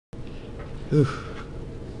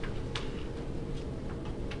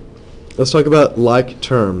Let's talk about like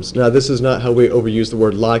terms. Now, this is not how we overuse the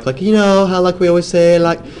word like, you know, how like we always say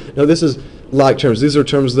like. No, this is like terms. These are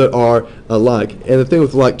terms that are alike. And the thing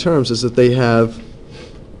with like terms is that they have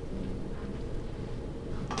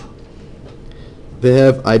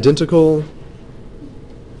identical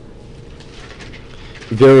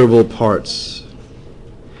variable parts.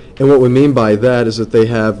 And what we mean by that is that they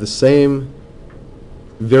have the same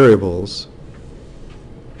variables,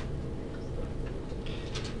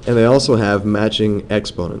 and they also have matching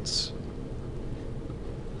exponents.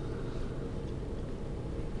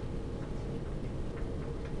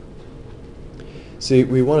 See,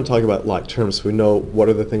 we want to talk about like terms so we know what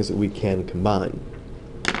are the things that we can combine.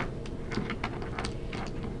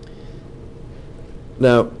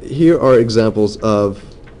 Now, here are examples of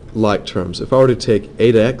like terms. If I were to take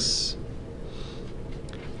 8x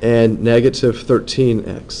and negative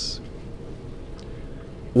 13x,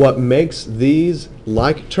 what makes these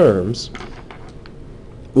like terms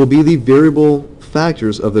will be the variable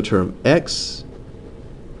factors of the term. X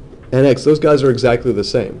and x, those guys are exactly the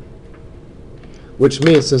same. Which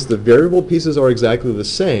means since the variable pieces are exactly the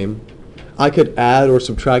same, I could add or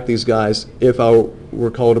subtract these guys if I were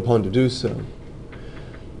called upon to do so.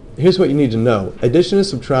 Here's what you need to know. Addition and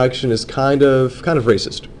subtraction is kind of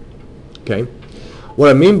racist. Okay? What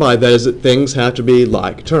I mean by that is that things have to be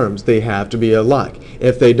like terms. They have to be alike.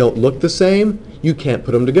 If they don't look the same, you can't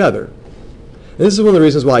put them together. And this is one of the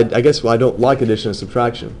reasons why I guess why I don't like addition and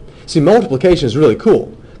subtraction. See, multiplication is really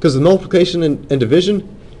cool because the multiplication and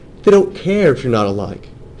division, they don't care if you're not alike.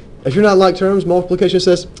 If you're not like terms, multiplication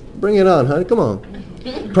says, bring it on, honey, come on.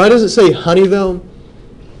 Probably doesn't say honey though,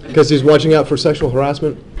 because he's watching out for sexual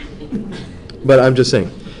harassment. But I'm just saying,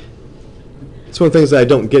 it's one of the things that I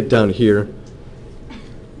don't get down here.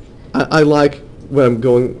 I like when I'm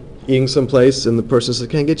eating someplace and the person says,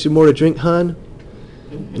 can I get you more to drink, hun?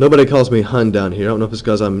 Nobody calls me hun down here. I don't know if it's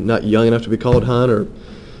because I'm not young enough to be called hun or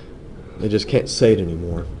they just can't say it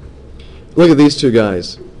anymore. Look at these two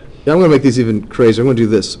guys. Yeah, I'm going to make these even crazier. I'm going to do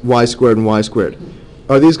this, y squared and y squared.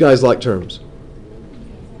 Are these guys like terms?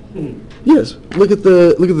 Yes. Look at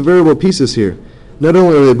the variable pieces here. Not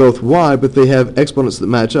only are they both y, but they have exponents that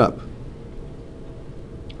match up.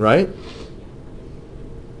 Right?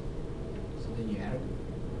 So then you add it?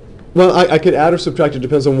 Well, I could add or subtract. It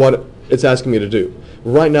depends on what it's asking me to do.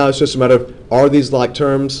 Right now, it's just a matter of, are these like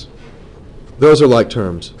terms? Those are like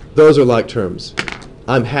terms. Those are like terms.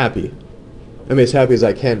 I'm happy. I mean, as happy as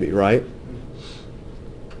I can be, right?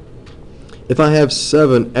 If I have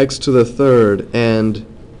 7x to the third and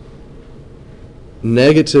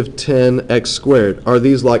negative 10x squared, are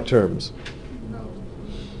these like terms? No.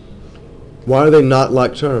 Why are they not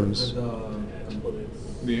like terms?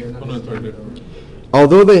 The exponents are different.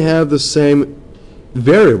 Although they have the same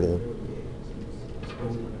variable,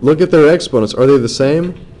 look at their exponents. Are they the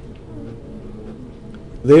same?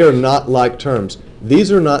 They are not like terms.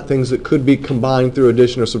 These are not things that could be combined through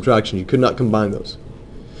addition or subtraction. You could not combine those.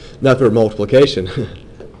 Not through multiplication.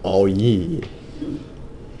 Oh, yeah.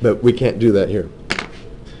 But we can't do that here.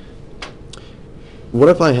 What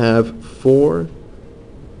if I have 4x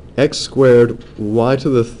squared y to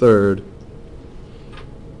the third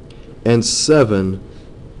and 7y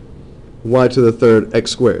to the third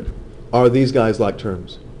x squared? Are these guys like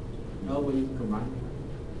terms? No, but you can combine them.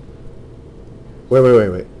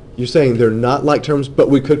 Wait. You're saying they're not like terms, but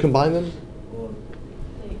we could combine them? Or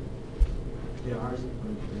they are.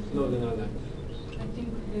 No, they're not like I think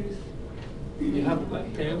there's. you have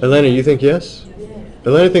like terms. Elena, you think yes?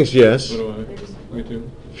 Elena thinks yes. So do I. Me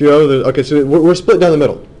too. Few others. Okay, so we're split down the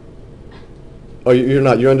middle. Oh, you're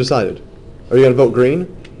not. You're undecided. Are you going to vote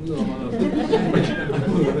green? No.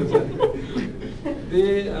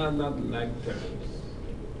 They are not like terms.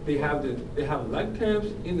 They have like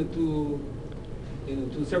terms in the two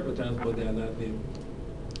separate terms, but they are not the.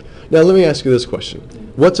 Now let me ask you this question: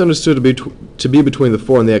 what's understood to be between the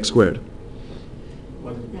 4 and the x squared?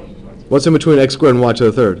 What's in between x squared and y to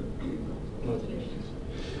the third?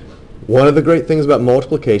 One of the great things about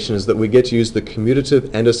multiplication is that we get to use the commutative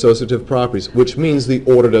and associative properties, which means the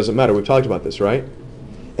order doesn't matter. We've talked about this, right?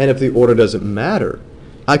 And if the order doesn't matter,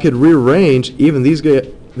 I could rearrange even these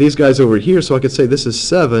guys over here, so I could say this is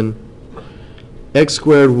 7 x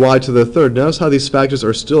squared y to the third. Notice how these factors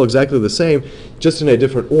are still exactly the same, just in a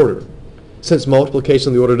different order. Since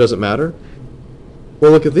multiplication, the order doesn't matter.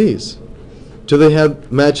 Well, look at these. Do they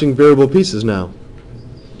have matching variable pieces now?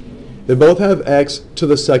 They both have x to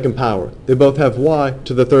the second power. They both have y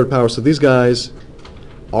to the third power. So these guys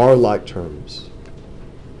are like terms.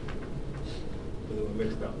 So they were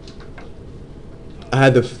mixed up. I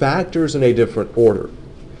had the factors in a different order.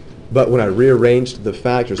 But when I rearranged the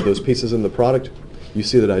factors, those pieces in the product, you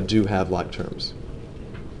see that I do have like terms.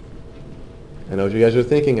 I know what you guys are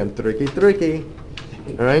thinking. I'm tricky.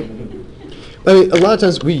 All right? I mean, a lot of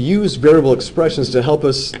times we use variable expressions to help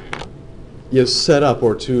us set up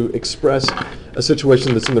or to express a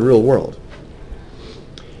situation that's in the real world.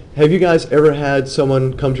 Have you guys ever had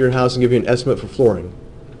someone come to your house and give you an estimate for flooring?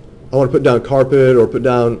 I want to put down carpet or put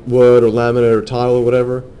down wood or laminate or tile or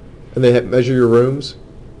whatever, and they measure your rooms?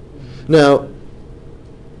 Now,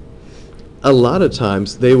 a lot of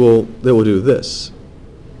times they will do this.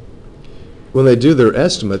 When they do their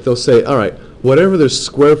estimate, they'll say, all right, whatever their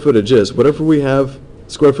square footage is, whatever we have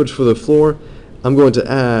square footage for the floor, I'm going to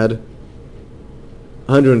add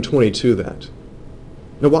 120 to that.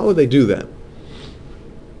 Now, why would they do that?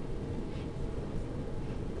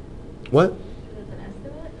 What? With an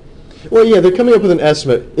estimate? Well, yeah, they're coming up with an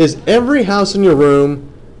estimate. Is every house in your room,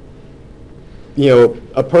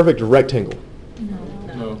 a perfect rectangle?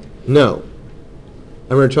 No. No.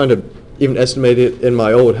 I remember trying to even estimate it in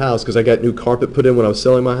my old house because I got new carpet put in when I was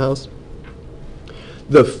selling my house.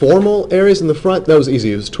 The formal areas in the front, that was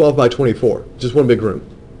easy. It was 12 by 24, just one big room.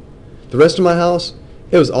 The rest of my house,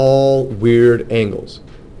 it was all weird angles.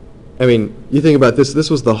 I mean, you think about this. This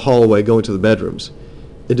was the hallway going to the bedrooms.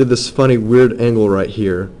 It did this funny weird angle right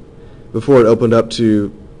here before it opened up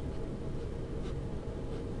to,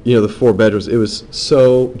 the 4 bedrooms. It was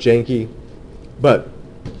so janky. But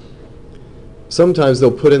sometimes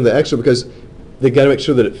they'll put in the extra because they got to make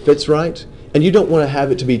sure that it fits right. And you don't want to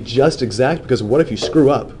have it to be just exact because what if you screw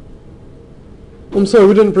up? I'm sorry,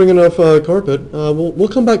 we didn't bring enough carpet. We'll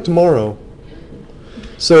come back tomorrow.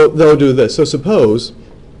 So they'll do this. So suppose,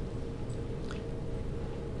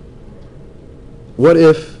 what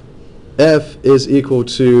if F is equal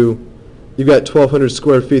to, you've got 1,200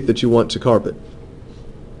 square feet that you want to carpet.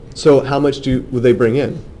 So how much would they bring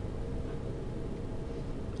in?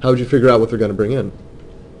 How would you figure out what they're going to bring in?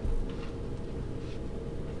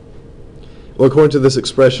 Well, according to this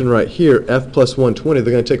expression right here, F plus 120,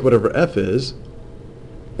 they're going to take whatever F is,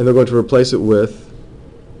 and they're going to replace it with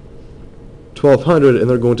 1,200, and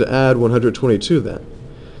they're going to add 120 to that.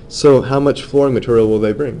 So how much flooring material will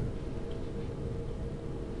they bring?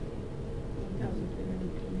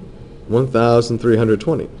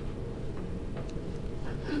 1,320.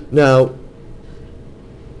 Now,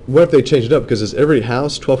 what if they change it up? Because is every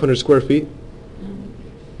house 1,200 square feet?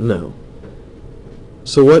 No.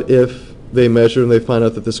 So what if they measure and they find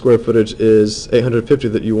out that the square footage is 850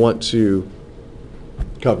 that you want to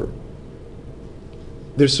cover?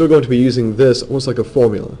 They're still going to be using this almost like a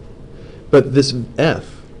formula. But this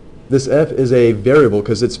F is a variable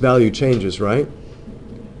because its value changes, right?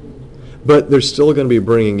 But they're still going to be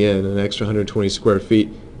bringing in an extra 120 square feet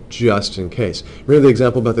just in case. Remember the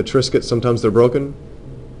example about the Triscuits? Sometimes they're broken?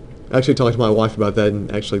 I actually talked to my wife about that,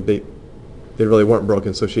 and actually they really weren't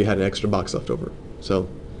broken, so she had an extra box left over. So,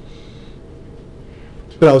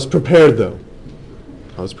 but I was prepared, though.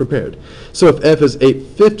 I was prepared. So if F is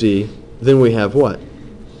 850, then we have what?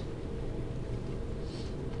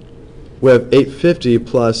 We have 850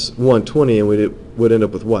 plus 120, and we would end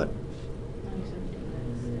up with what?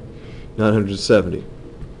 970.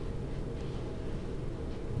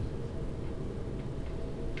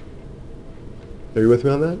 Are you with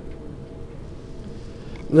me on that?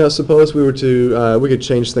 Now, suppose we were to, we could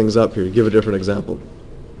change things up here, give a different example.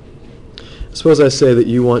 Suppose I say that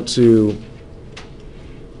you want to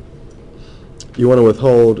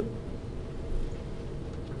withhold,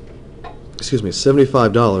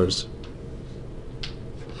 $75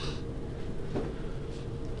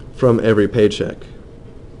 from every paycheck.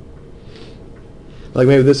 Like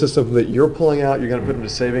maybe this is something that you're pulling out, you're going to put into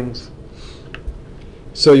savings.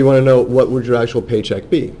 So you want to know what would your actual paycheck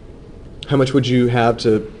be? How much would you have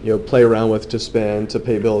to play around with, to spend, to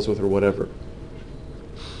pay bills with, or whatever?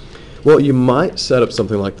 Well, you might set up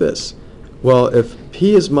something like this. Well, if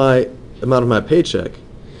P is my amount of my paycheck,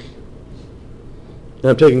 and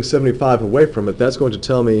I'm taking 75 away from it, that's going to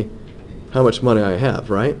tell me how much money I have,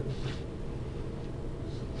 right?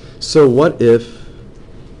 So what if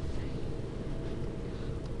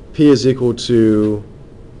P is equal to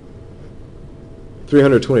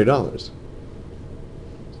 $320?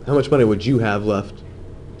 How much money would you have left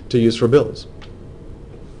to use for bills?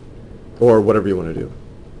 Or whatever you want to do.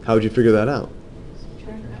 How would you figure that out?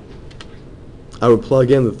 I would plug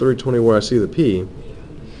in the 320 where I see the P,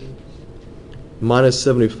 minus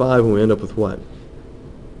 75, and we end up with what?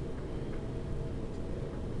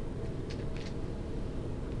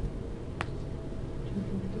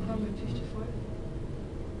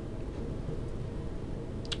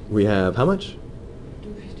 We have how much?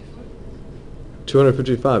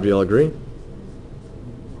 255. Do y'all agree?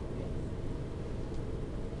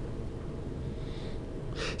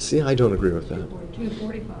 See, I don't agree with that.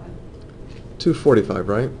 245. 245,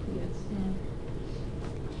 right? Yes.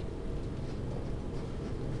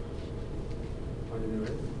 What did I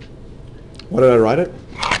write? Why did I write it?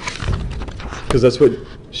 Because that's what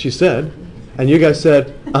she said. And you guys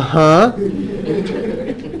said, uh-huh.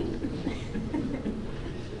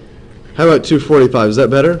 How about 245? Is that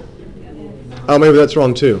better? Oh, maybe that's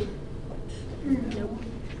wrong too.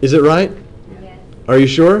 Is it right? Yes. Are you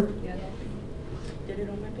sure? Yes. Did it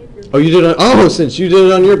on my paper. Oh, you did it. Oh, since you did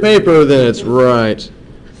it on your paper, then it's right.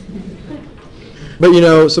 But you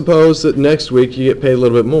know, suppose that next week you get paid a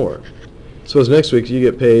little bit more. Suppose next week you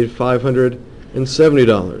get paid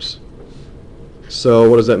 $570. So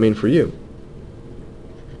what does that mean for you?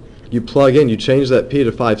 You plug in, you change that P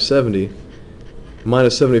to 570,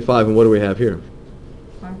 minus 75, and what do we have here?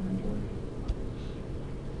 500.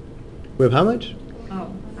 We have how much?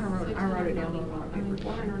 Oh, I wrote it down on my paper.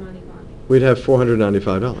 495. We'd have $495. I did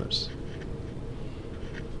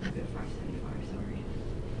 575, sorry.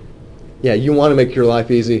 Yeah, you want to make your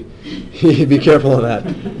life easy. Be careful on that.